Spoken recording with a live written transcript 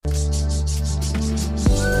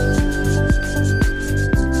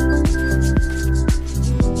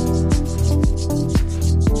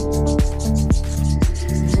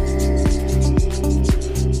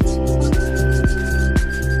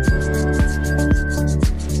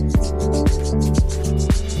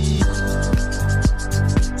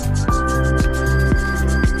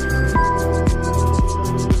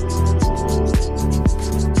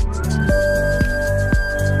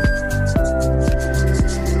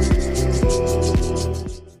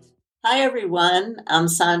Hi, everyone. I'm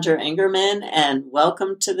Sandra Ingerman, and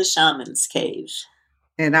welcome to the Shamans Cave.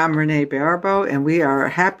 And I'm Renee Baribeau, and we are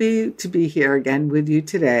happy to be here again with you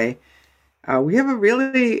today. We have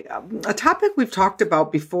a topic we've talked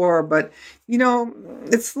about before, but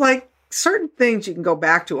it's like certain things you can go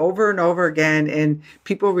back to over and over again, and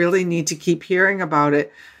people really need to keep hearing about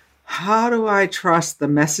it. How do I trust the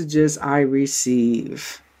messages I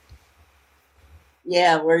receive?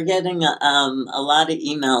 Yeah, we're getting a lot of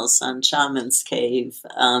emails on Shaman's Cave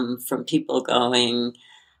from people going,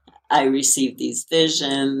 I receive these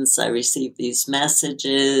visions, I receive these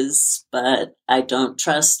messages, but I don't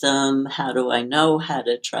trust them. How do I know how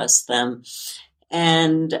to trust them?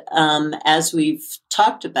 And as we've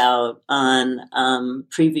talked about on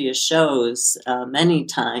previous shows many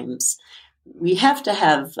times, we have to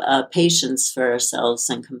have patience for ourselves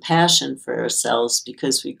and compassion for ourselves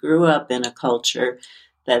because we grew up in a culture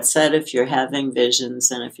that said if you're having visions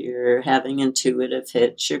and if you're having intuitive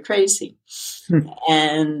hits, you're crazy.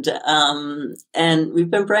 And we've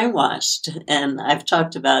been brainwashed, and I've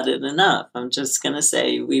talked about it enough. I'm just going to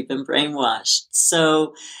say we've been brainwashed.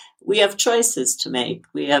 So we have choices to make.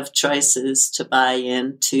 We have choices to buy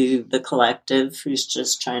into the collective who's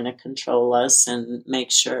just trying to control us and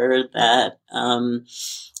make sure that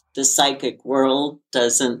the psychic world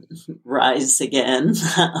doesn't rise again.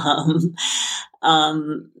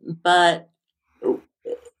 But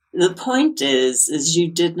the point is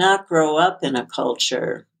you did not grow up in a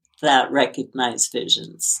culture that recognized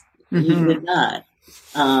visions. You did not.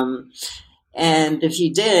 And if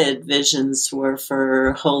you did, visions were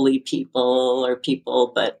for holy people or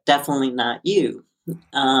people, but definitely not you.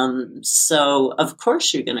 So of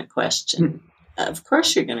course you're going to question. Of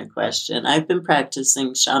course you're going to question. I've been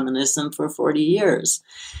practicing shamanism for 40 years.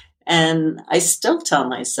 And I still tell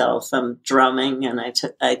myself I'm drumming, and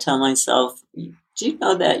I tell myself, do you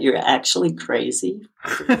know that you're actually crazy?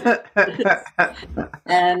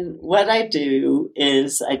 And what I do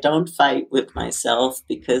is I don't fight with myself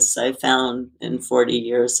because I found in 40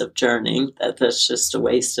 years of journeying that that's just a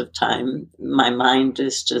waste of time. My mind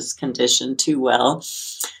is just conditioned too well.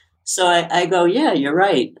 So I go, yeah, you're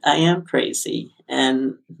right. I am crazy.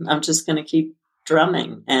 And I'm just going to keep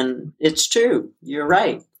drumming. And it's true. You're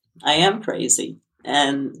right. I am crazy.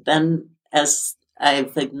 And then as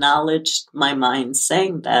I've acknowledged my mind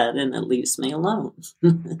saying that, and it leaves me alone.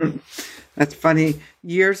 That's funny.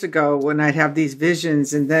 Years ago, when I'd have these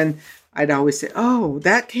visions, and then I'd always say, oh,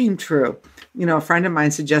 that came true. A friend of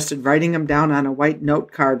mine suggested writing them down on a white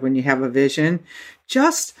note card when you have a vision,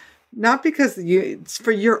 just not because it's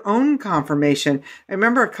for your own confirmation. I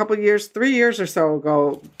remember a couple years, 3 years or so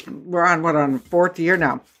ago, we're on fourth year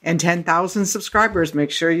now, and 10,000 subscribers.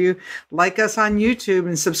 Make sure you like us on YouTube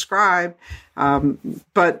and subscribe.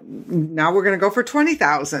 But now we're going to go for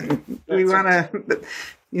 20,000. We want to,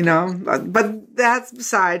 but that's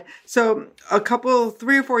beside. So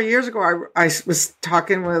 3 or 4 years ago, I was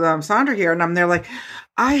talking with Sandra here, and I'm there like,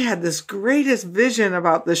 I had this greatest vision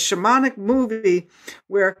about this shamanic movie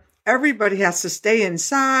where everybody has to stay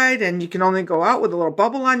inside and you can only go out with a little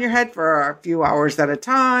bubble on your head for a few hours at a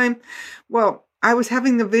time. Well, I was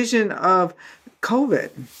having the vision of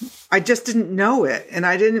COVID. I just didn't know it. And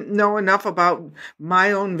I didn't know enough about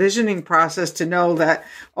my own visioning process to know that,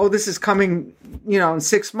 oh, this is coming, in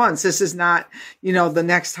 6 months. This is not, the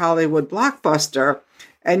next Hollywood blockbuster.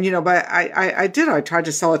 And, but I tried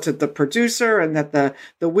to sell it to the producer and that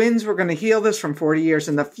the winds were going to heal this from 40 years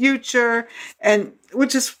in the future. And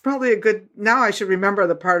which is probably now I should remember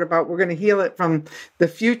the part about we're going to heal it from the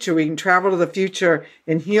future. We can travel to the future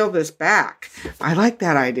and heal this back. I like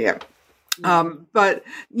that idea. But,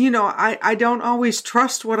 I don't always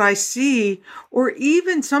trust what I see, or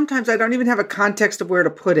even sometimes I don't even have a context of where to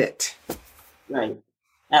put it. Right.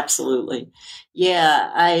 Absolutely. Yeah,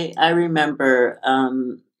 I remember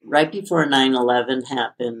right before 9/11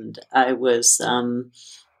 happened, I was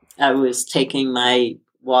taking my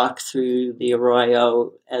walk through the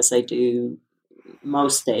arroyo as I do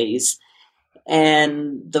most days.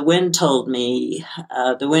 And the wind told me,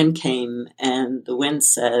 the wind came and the wind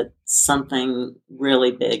said something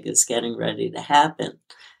really big is getting ready to happen.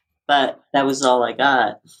 But that was all I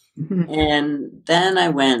got. And then I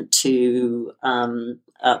went to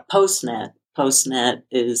Postnet. Postnet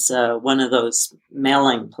is one of those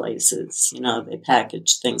mailing places. They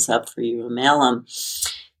package things up for you and mail them.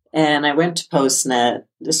 And I went to Postnet.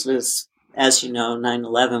 This was, as you know,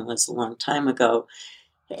 9/11 was a long time ago.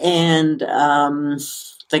 And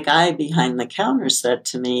the guy behind the counter said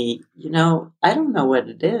to me, I don't know what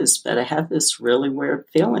it is, but I have this really weird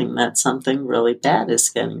feeling that something really bad is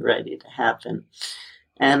getting ready to happen.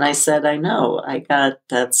 And I said, I know, I got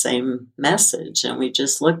that same message. And we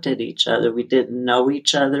just looked at each other. We didn't know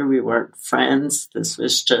each other. We weren't friends. This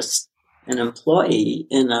was just an employee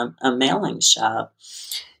in a mailing shop.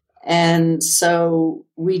 And so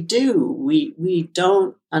we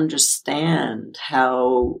don't understand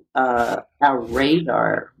how our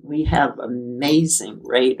radar, we have amazing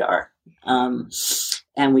radar.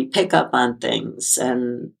 And we pick up on things,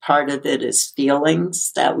 and part of it is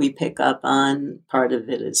feelings that we pick up on, part of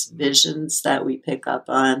it is visions that we pick up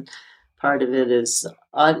on, part of it is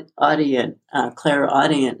clairaudient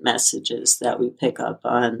messages that we pick up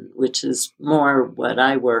on, which is more what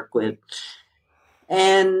I work with.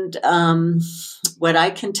 And what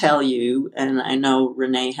I can tell you, and I know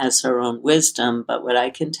Renee has her own wisdom, but what I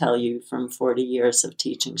can tell you from 40 years of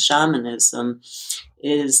teaching shamanism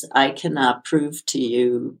is I cannot prove to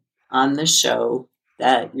you on the show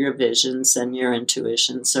that your visions and your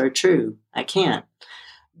intuitions are true. I can't.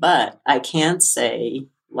 But I can say,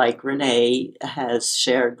 like Renee has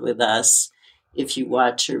shared with us, if you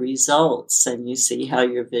watch your results and you see how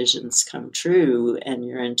your visions come true and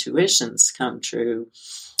your intuitions come true,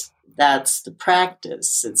 that's the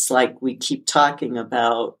practice. It's like we keep talking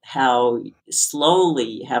about how slowly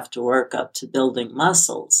you have to work up to building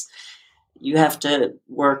muscles. You have to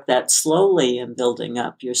work that slowly in building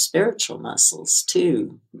up your spiritual muscles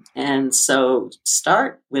too. And so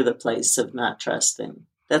start with a place of not trusting.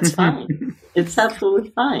 That's fine. It's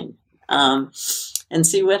absolutely fine. And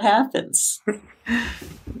see what happens.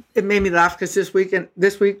 It made me laugh because this week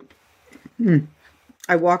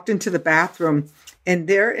I walked into the bathroom, and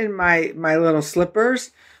there in my little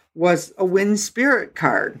slippers was a wind spirit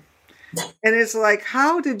card. And it's like,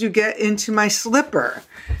 how did you get into my slipper?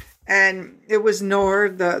 And it was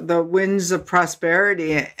Nord, the winds of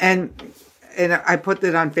prosperity. And I put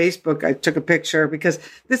it on Facebook. I took a picture because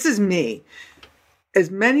this is me. As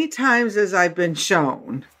many times as I've been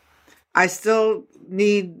shown, I still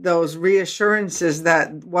need those reassurances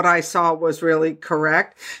that what I saw was really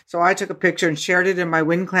correct. So I took a picture and shared it in my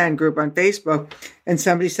Wind Clan group on Facebook. And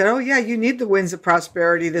somebody said, oh, yeah, you need the winds of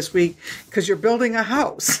prosperity this week because you're building a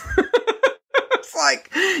house. It's like,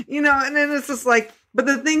 and then it's just like, but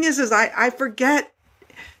the thing is I forget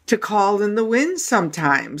to call in the winds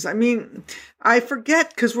sometimes. I mean, I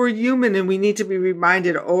forget because we're human and we need to be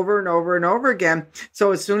reminded over and over and over again.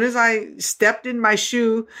 So as soon as I stepped in my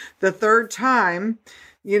shoe the third time,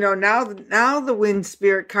 now the wind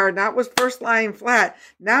spirit card, now it was first lying flat.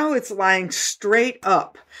 Now it's lying straight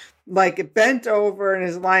up, like it bent over and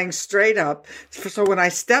is lying straight up. So when I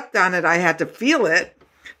stepped on it, I had to feel it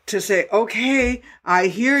to say, okay, I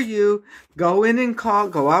hear you. Go in and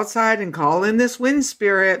go outside and call in this wind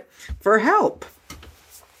spirit for help.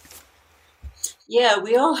 Yeah,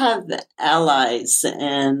 we all have allies,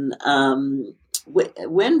 and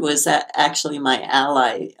Wind was actually my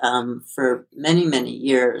ally for many, many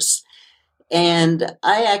years. And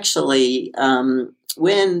I actually,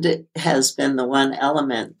 wind has been the one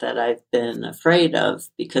element that I've been afraid of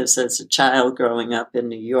because as a child growing up in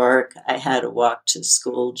New York, I had to walk to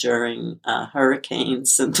school during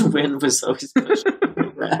hurricanes and the wind was always pushing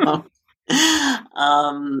me around.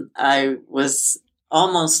 I was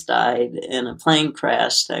almost died in a plane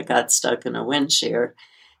crash that got stuck in a wind shear.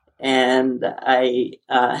 And I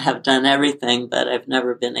have done everything, but I've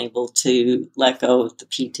never been able to let go of the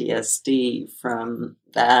PTSD from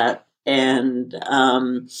that. And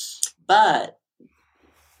but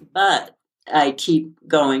I keep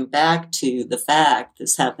going back to the fact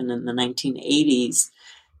this happened in the 1980s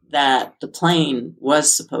that the plane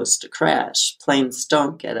was supposed to crash. Planes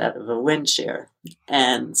don't get out of a wind shear.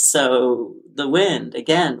 And so the wind,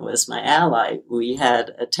 again, was my ally. We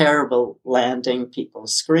had a terrible landing, people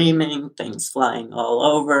screaming, things flying all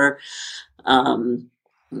over.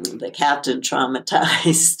 The captain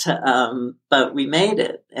traumatized, but we made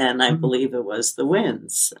it. And I believe it was the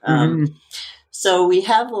winds. So we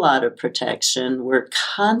have a lot of protection. We're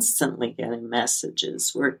constantly getting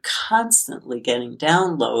messages. We're constantly getting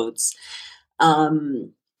downloads.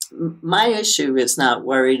 My issue is not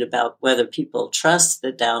worried about whether people trust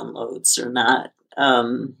the downloads or not,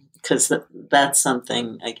 because that's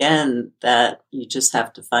something, again, that you just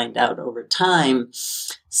have to find out over time.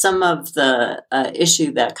 Some of the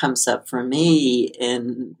issue that comes up for me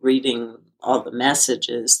in reading all the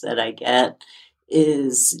messages that I get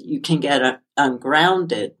is you can get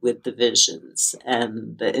ungrounded with the visions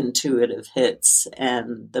and the intuitive hits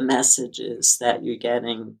and the messages that you're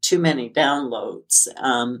getting, too many downloads.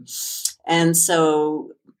 And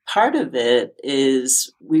so part of it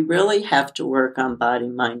is we really have to work on body,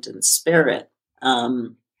 mind, and spirit.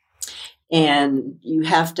 And you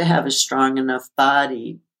have to have a strong enough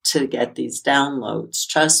body to get these downloads.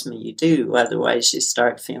 Trust me, you do. Otherwise, you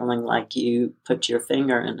start feeling like you put your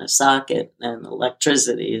finger in a socket and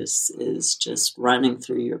electricity is just running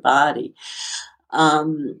through your body.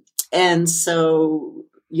 And so,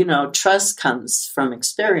 trust comes from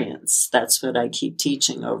experience. That's what I keep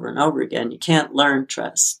teaching over and over again. You can't learn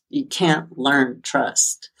trust. You can't learn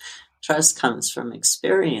trust. Trust comes from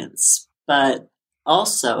experience. But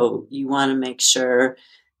also, you want to make sure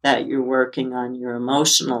that you're working on your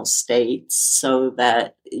emotional states so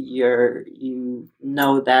that you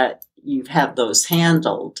know that you have those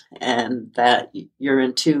handled and that your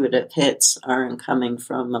intuitive hits aren't coming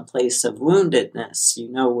from a place of woundedness. You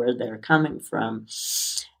know where they're coming from,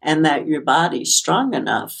 and that your body's strong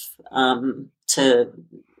enough to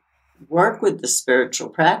work with the spiritual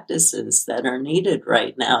practices that are needed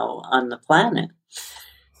right now on the planet.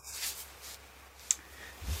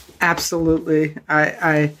 Absolutely.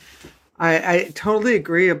 I totally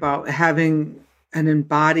agree about having an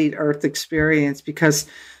embodied earth experience, because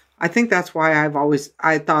I think that's why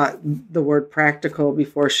I thought the word practical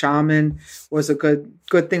before shaman was a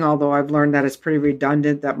good thing, although I've learned that it's pretty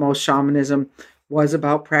redundant, that most shamanism was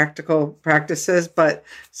about practical practices, but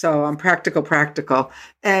so I'm practical.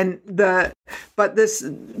 And there's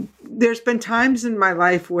been times in my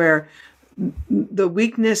life where the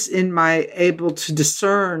weakness in my able to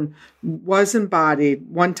discern was embodied.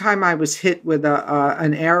 One time I was hit with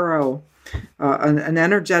an arrow, an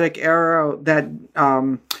energetic arrow that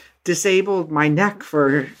disabled my neck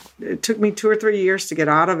it took me 2 or 3 years to get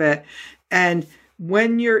out of it. And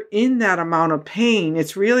when you're in that amount of pain,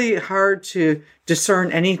 it's really hard to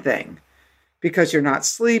discern anything, because you're not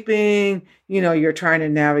sleeping, you're trying to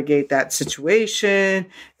navigate that situation.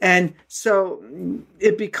 And so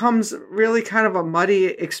it becomes really kind of a muddy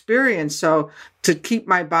experience. So to keep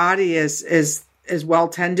my body as well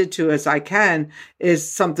tended to as I can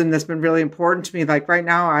is something that's been really important to me. Like right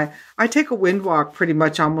now, I take a wind walk pretty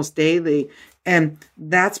much almost daily. And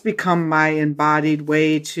that's become my embodied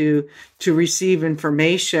way to receive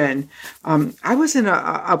information. I was in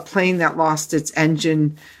a plane that lost its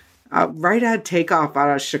engine right at takeoff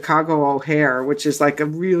out of Chicago O'Hare, which is like a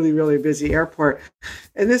really, really busy airport.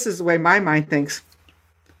 And this is the way my mind thinks.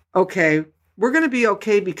 Okay, we're going to be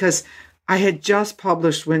okay, because I had just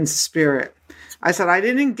published Winds of Spirit. I said, I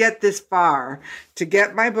didn't get this far to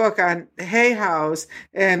get my book on Hay House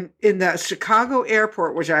and in the Chicago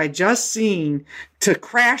airport, which I had just seen, to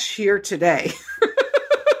crash here today.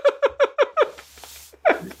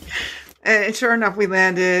 And sure enough, we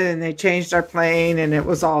landed and they changed our plane and it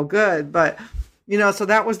was all good. But, so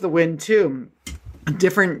that was the wind too.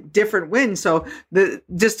 Different wind. So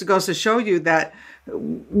just goes to show you that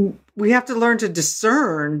we have to learn to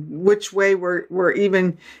discern which way we're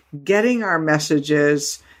even getting our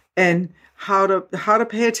messages and how to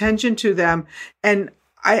pay attention to them. And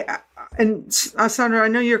Sandra, I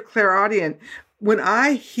know you're clairaudient. When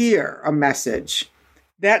I hear a message,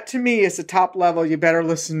 that to me is the top level, you better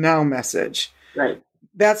listen now message. Right.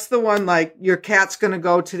 That's the one like, your cat's going to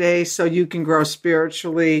go today so you can grow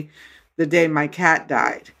spiritually the day my cat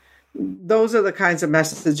died. Those are the kinds of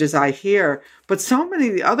messages I hear. But so many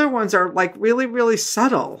of the other ones are like really, really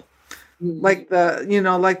subtle. Mm-hmm. Like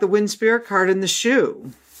the wind spirit card in the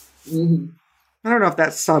shoe. Mm-hmm. I don't know if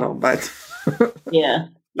that's subtle, but. Yeah.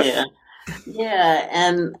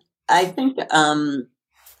 And I think,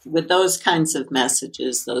 with those kinds of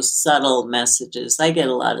messages, those subtle messages, I get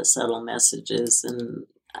a lot of subtle messages, and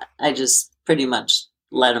I just pretty much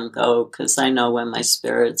let them go, because I know when my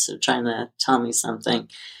spirits are trying to tell me something,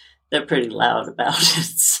 they're pretty loud about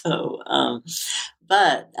it. So,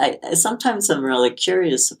 but sometimes I'm really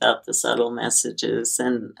curious about the subtle messages,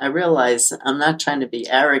 and I realize I'm not trying to be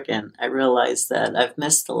arrogant. I realize that I've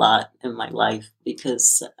missed a lot in my life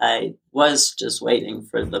because I was just waiting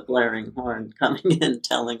for the blaring horn coming in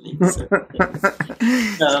telling me certain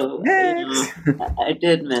things. So I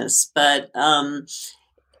did miss. But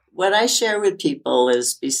what I share with people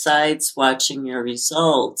is, besides watching your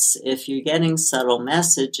results, if you're getting subtle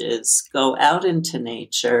messages, go out into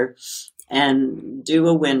nature and do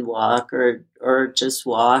a wind walk or just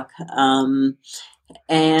walk,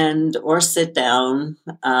 or sit down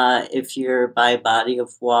if you're by a body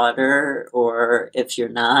of water, or if you're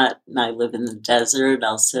not, and I live in the desert,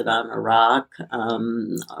 I'll sit on a rock,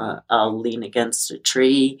 I'll lean against a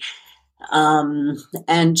tree,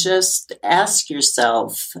 and just ask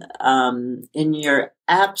yourself, in your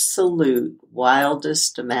absolute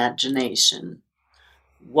wildest imagination,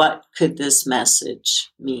 what could this message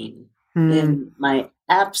mean? In my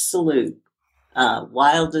absolute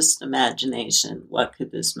wildest imagination. What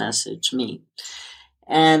could this message mean?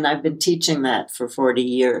 And I've been teaching that for 40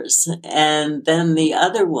 years. And then the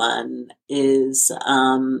other one is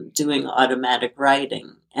doing automatic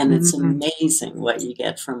writing. And it's Mm-hmm. amazing what you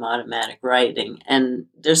get from automatic writing. And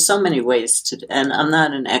there's so many ways to, and I'm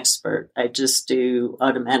not an expert. I just do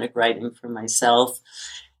automatic writing for myself.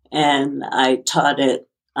 And I taught it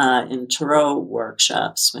in tarot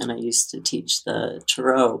workshops when I used to teach the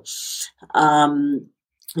tarot. Um,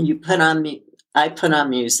 you put on me. I put on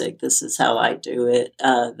music. This is how I do it.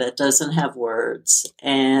 That doesn't have words,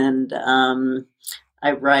 and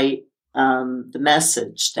I write the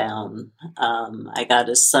message down. I got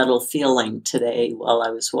a subtle feeling today while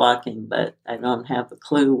I was walking, but I don't have a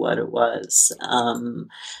clue what it was. I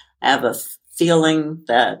have a feeling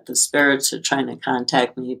that the spirits are trying to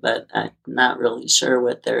contact me, but I'm not really sure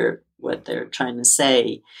what they're trying to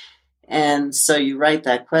say. And so you write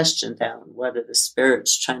that question down. What are the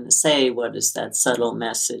spirits trying to say? What does that subtle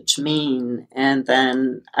message mean? And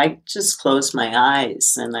then I just close my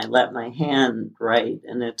eyes and I let my hand write.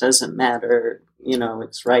 And it doesn't matter,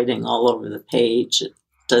 it's writing all over the page. It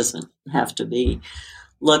doesn't have to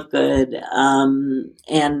look good.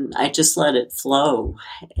 And I just let it flow.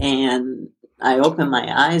 And I open my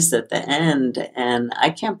eyes at the end, and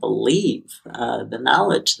I can't believe the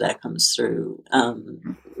knowledge that comes through.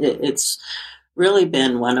 It's really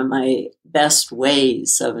been one of my best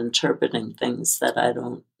ways of interpreting things that I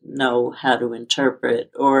don't know how to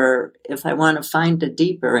interpret, or if I want to find a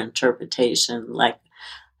deeper interpretation, like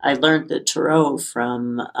I learned the tarot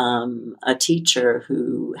from a teacher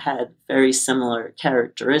who had very similar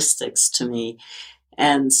characteristics to me.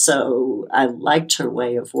 And so I liked her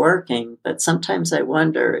way of working, but sometimes I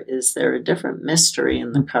wonder, is there a different mystery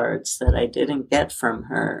in the cards that I didn't get from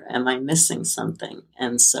her? Am I missing something?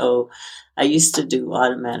 And so I used to do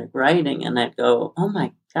automatic writing and I'd go, oh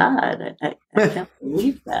my God, I can't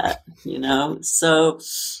believe that, So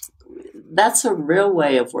that's a real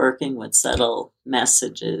way of working with subtle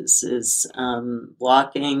messages is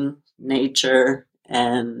walking, nature,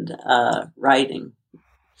 and writing.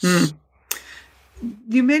 Hmm.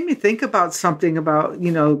 You made me think about something about,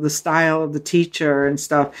 the style of the teacher and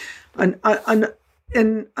stuff. And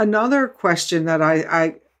another question that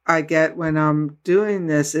I get when I'm doing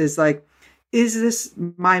this is like, is this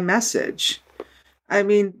my message? I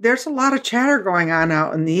mean, there's a lot of chatter going on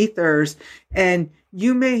out in the ethers, and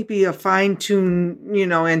you may be a fine-tuned,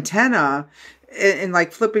 antenna and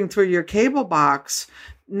like flipping through your cable box.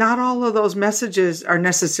 Not all of those messages are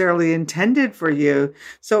necessarily intended for you.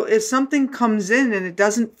 So if something comes in and it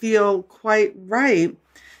doesn't feel quite right,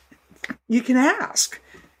 you can ask,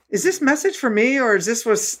 is this message for me? Or is this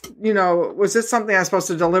was this something I'm supposed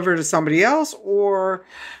to deliver to somebody else? Or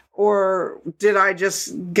did I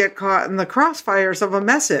just get caught in the crossfires of a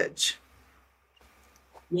message?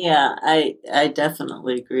 Yeah, I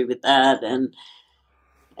definitely agree with that.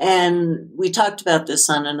 And we talked about this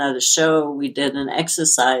on another show. We did an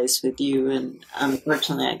exercise with you, and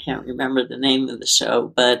unfortunately, I can't remember the name of the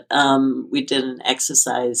show, but we did an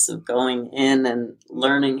exercise of going in and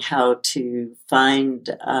learning how to find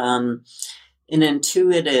an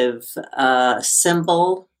intuitive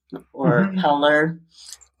symbol or color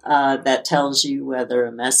that tells you whether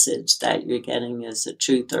a message that you're getting is a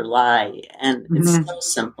truth or lie. And it's so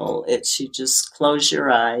simple. It's you just close your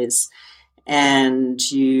eyes and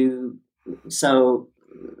so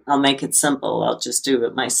I'll make it simple. I'll just do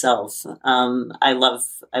it myself. I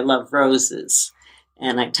love roses.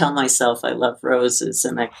 And I tell myself I love roses,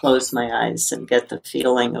 and I close my eyes and get the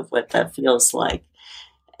feeling of what that feels like.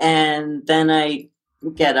 And then I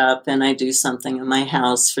get up and I do something in my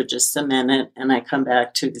house for just a minute, and I come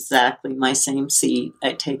back to exactly my same seat.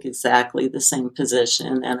 I take exactly the same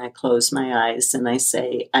position, and I close my eyes and I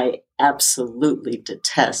say, I absolutely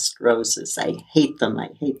detest roses. I hate them. I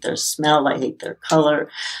hate their smell. I hate their color.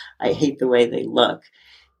 I hate the way they look.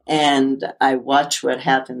 And I watch what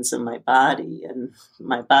happens in my body, and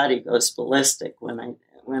my body goes ballistic when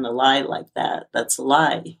a lie like that. That's a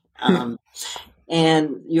lie.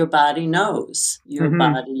 And your body knows. Your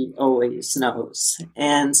body always knows.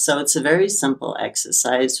 And so it's a very simple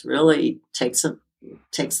exercise. Really takes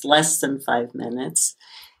less than 5 minutes.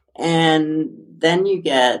 And then you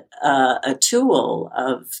get a tool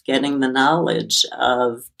of getting the knowledge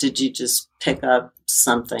of, did you just pick up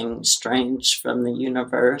something strange from the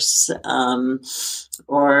universe?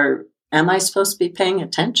 Or am I supposed to be paying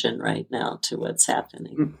attention right now to what's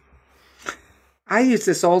happening? I use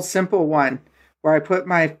this old simple one where I put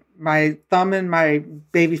my thumb and my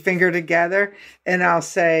baby finger together, and I'll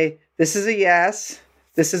say, this is a yes,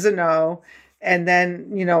 this is a no. And then,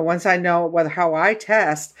 once I know how I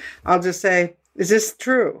test, I'll just say, is this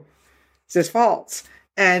true? Is this false?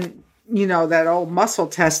 And, that old muscle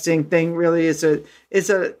testing thing really is a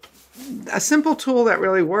simple tool that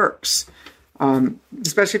really works.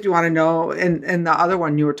 Especially if you want to know, and the other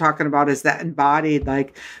one you were talking about is that embodied,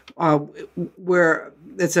 like where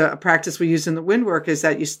it's a practice we use in the wind work, is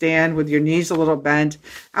that you stand with your knees a little bent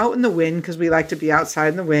out in the wind, because we like to be outside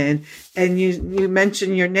in the wind, and you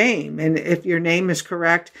mention your name. And if your name is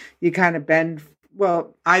correct, you kind of bend.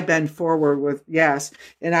 Well, I bend forward with yes,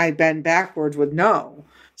 and I bend backwards with no.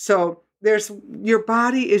 So your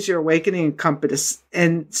body is your awakening compass.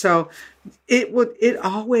 And so it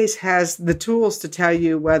always has the tools to tell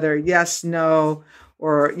you whether yes, no,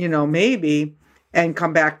 or, maybe, and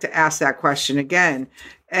come back to ask that question again.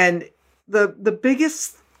 And the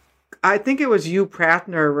biggest, I think it was Hugh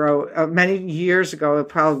Prattner wrote many years ago,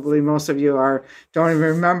 probably most of you don't even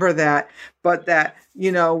remember that, but that,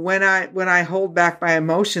 when I hold back my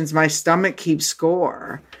emotions, my stomach keeps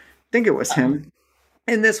score. I think it was him.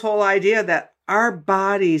 And this whole idea that our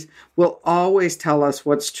bodies will always tell us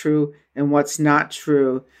what's true and what's not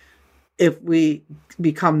true if we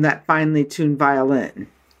become that finely tuned violin.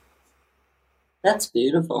 That's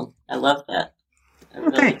beautiful. I love that.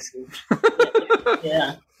 Thanks.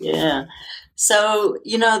 Yeah. So,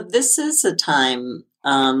 this is a time,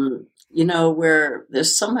 where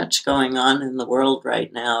there's so much going on in the world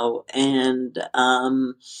right now. And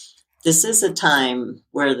this is a time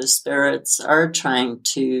where the spirits are trying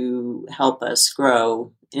to help us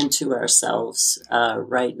grow into ourselves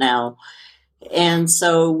right now. And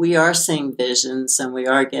so we are seeing visions, and we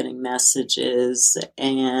are getting messages,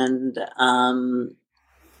 and the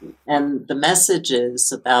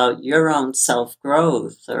messages about your own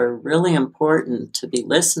self-growth are really important to be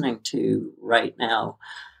listening to right now,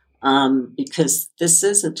 because this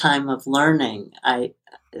is a time of learning.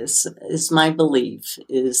 Is my belief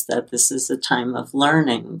is that this is a time of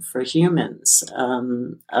learning for humans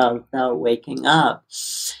about waking up.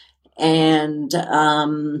 And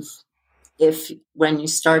when you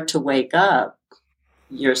start to wake up,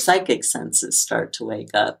 your psychic senses start to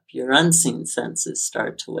wake up, your unseen senses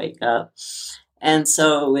start to wake up. And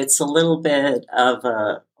so it's a little bit of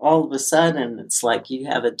all of a sudden, it's like you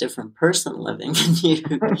have a different person living in you.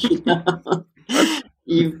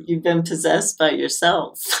 You've been possessed by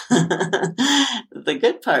yourself, the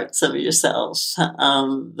good parts of yourself,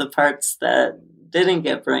 the parts that didn't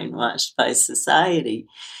get brainwashed by society.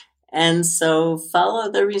 And so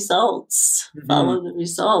follow the results, kind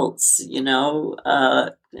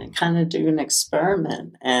of do an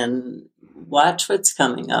experiment and watch what's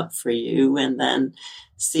coming up for you, and then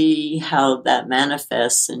see how that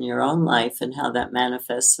manifests in your own life and how that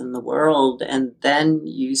manifests in the world. And then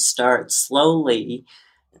you start slowly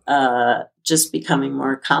just becoming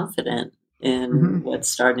more confident in what's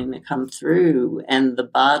starting to come through. And the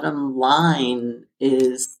bottom line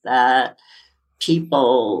is that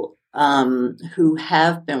people who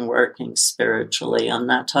have been working spiritually, I'm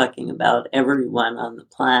not talking about everyone on the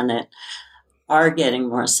planet, are getting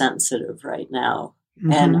more sensitive right now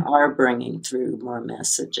and are bringing through more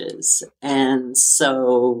messages. And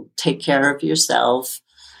so take care of yourself,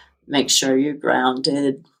 make sure you're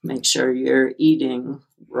grounded, make sure you're eating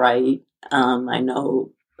right. I know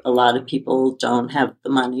a lot of people don't have the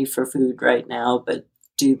money for food right now, but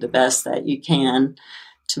do the best that you can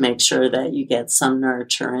to make sure that you get some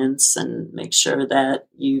nurturance and make sure that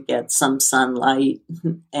you get some sunlight,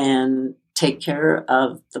 and take care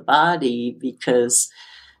of the body, because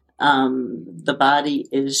the body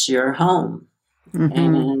is your home.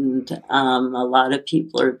 And a lot of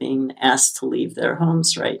people are being asked to leave their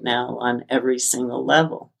homes right now on every single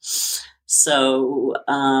level. So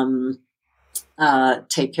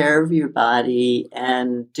take care of your body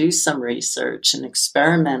and do some research and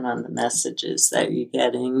experiment on the messages that you're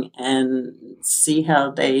getting and see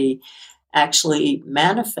how they actually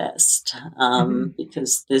manifest,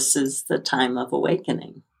 because this is the time of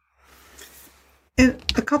awakening. And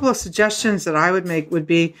a couple of suggestions that I would make would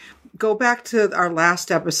be, go back to our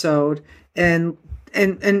last episode, and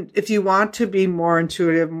if you want to be more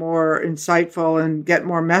intuitive, more insightful, and get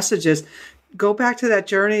more messages, go back to that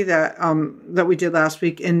journey that we did last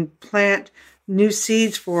week and plant new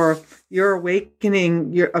seeds for your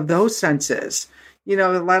awakening of those senses. A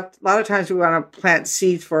lot of times we want to plant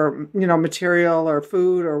seeds for, material or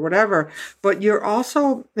food or whatever, but you're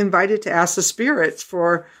also invited to ask the spirits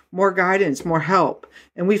for more guidance, more help.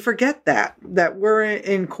 And we forget that we're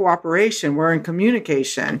in cooperation, we're in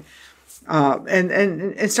communication,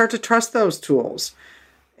 and start to trust those tools.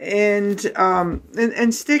 and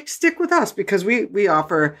stick with us, because we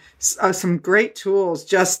offer some great tools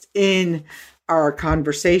just in our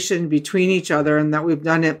conversation between each other, and that we've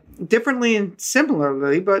done it differently and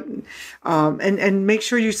similarly, but and make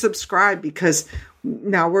sure you subscribe, because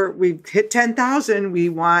now we've hit 10,000. We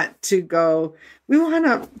want to go. We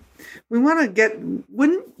want to get.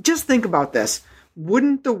 Wouldn't just think about this.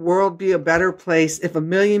 Wouldn't the world be a better place if 1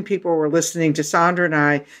 million people were listening to Sandra and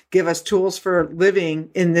I give us tools for living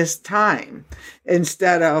in this time,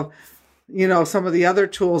 instead of, some of the other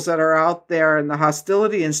tools that are out there and the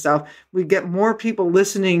hostility and stuff? We get more people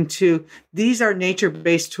listening to, these are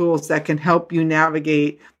nature-based tools that can help you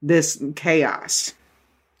navigate this chaos.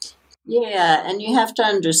 Yeah, and you have to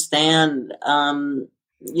understand,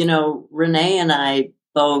 Renee and I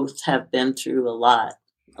both have been through a lot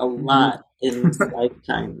in this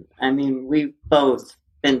lifetime. I mean, we've both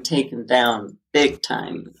been taken down big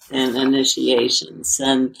time in initiations,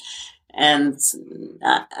 and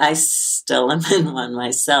I still am in one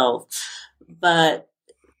myself. But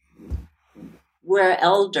we're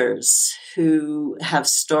elders who have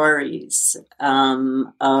stories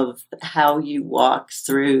of how you walk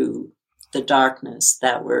through the darkness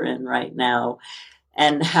that we're in right now,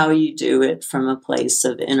 and how you do it from a place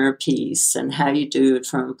of inner peace, and how you do it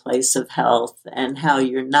from a place of health, and how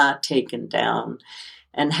you're not taken down,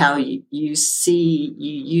 and how you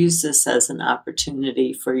use this as an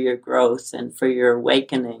opportunity for your growth and for your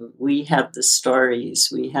awakening. We have the stories,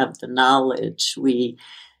 we have the knowledge, we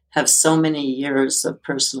have so many years of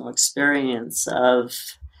personal experience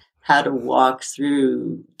of how to walk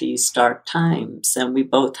through these dark times. And we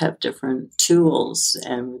both have different tools,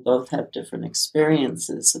 and we both have different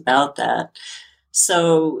experiences about that.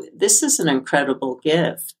 So this is an incredible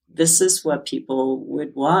gift. This is what people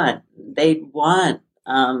would want. They'd want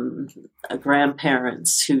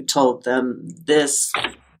grandparents who told them this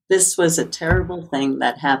was a terrible thing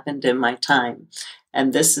that happened in my time,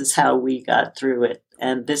 and this is how we got through it,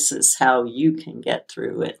 and this is how you can get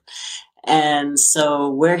through it. And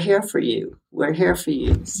so we're here for you. We're here for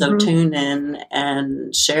you. So tune in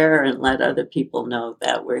and share and let other people know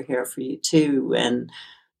that we're here for you too. And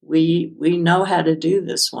we know how to do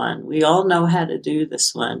this one. We all know how to do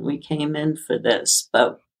this one. We came in for this,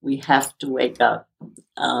 but we have to wake up.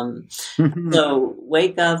 So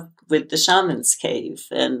wake up with the Shamans Cave,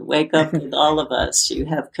 and wake up with all of us. You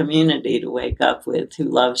have community to wake up with who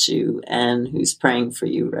loves you and who's praying for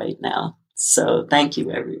you right now. So thank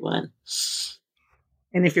you, everyone.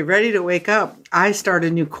 And if you're ready to wake up, I start a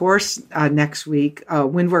new course next week,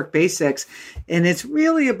 Windwork Basics. And it's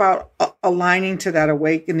really about aligning to that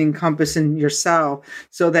awakening compass in yourself,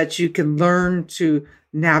 so that you can learn to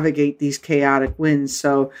navigate these chaotic winds.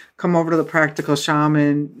 So come over to the Practical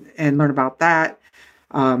Shaman and learn about that.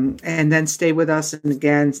 And then stay with us. And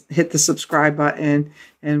again, hit the subscribe button,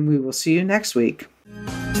 and we will see you next week.